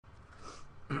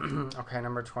Okay,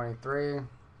 number 23.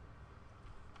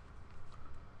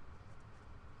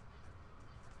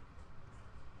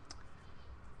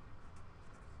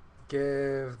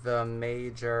 Give the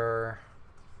major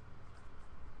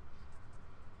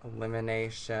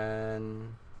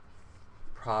elimination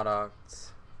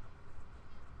product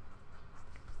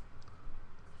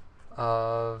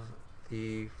of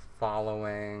the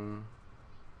following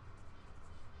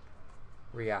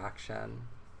reaction.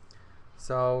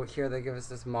 So here they give us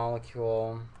this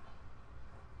molecule.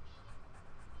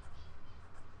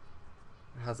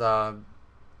 It has a,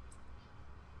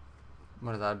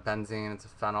 what is that, benzene? It's a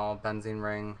phenyl benzene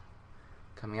ring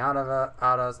coming out of it,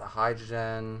 out as a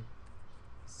hydrogen,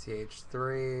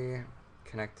 CH3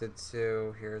 connected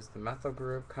to, here's the methyl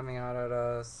group coming out at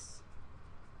us,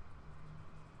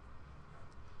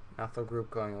 methyl group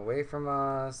going away from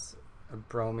us, a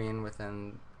bromine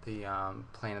within the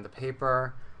plane of the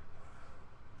paper,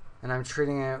 and I'm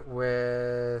treating it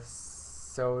with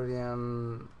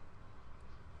sodium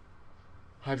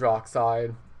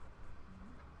hydroxide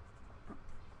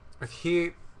with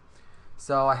heat.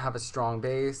 So I have a strong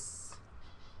base,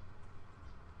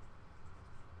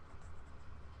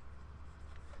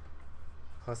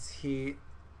 plus heat,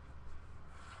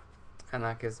 and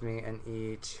that gives me an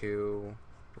E2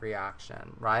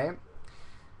 reaction, right?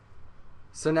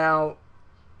 So now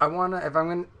I want to, if I'm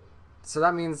going to, so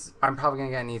that means I'm probably going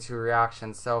to get an E2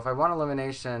 reaction. So if I want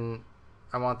elimination,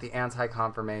 I want the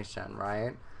anti-conformation,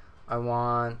 right? I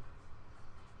want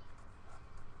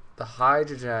the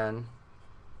hydrogen,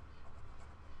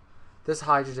 this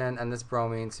hydrogen and this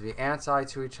bromine to be anti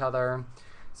to each other.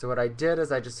 So what I did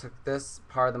is I just took this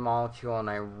part of the molecule and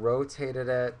I rotated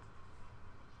it.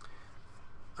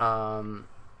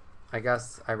 I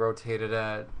guess I rotated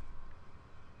it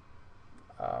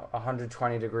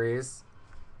 120 degrees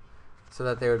so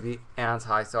that they would be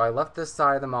anti. So I left this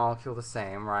side of the molecule the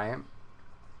same, right?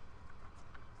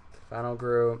 The phenyl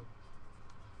group,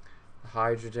 the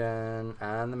hydrogen,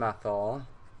 and the methyl.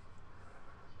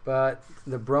 But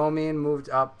the bromine moved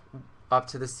up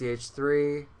to the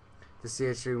CH3. The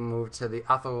CH3 moved to the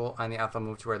ethyl, and the ethyl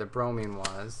moved to where the bromine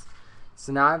was.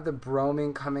 So now I have the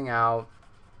bromine coming out.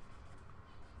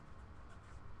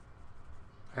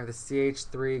 I have the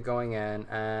CH3 going in,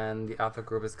 and the ethyl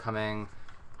group is coming,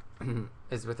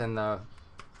 is in the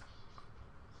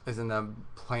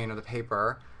plane of the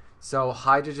paper. So the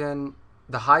hydrogen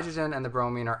and the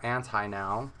bromine are anti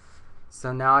now.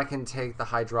 So now I can take the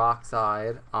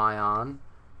hydroxide ion,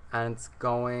 and it's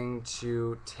going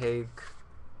to take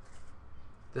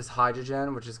this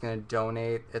hydrogen, which is going to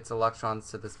donate its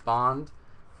electrons to this bond,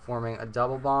 forming a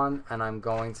double bond, and I'm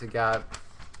going to get,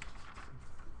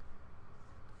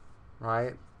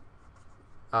 right,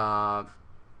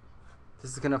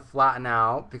 this is going to flatten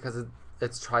out because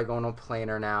it's trigonal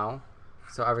planar now.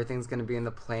 So everything's going to be in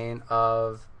the plane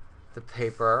of the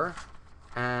paper,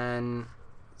 and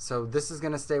so this is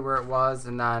going to stay where it was,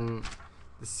 and then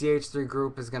the CH3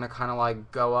 group is going to kind of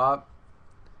like go up,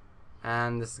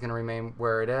 and this is going to remain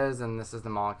where it is, and this is the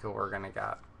molecule we're going to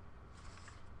get.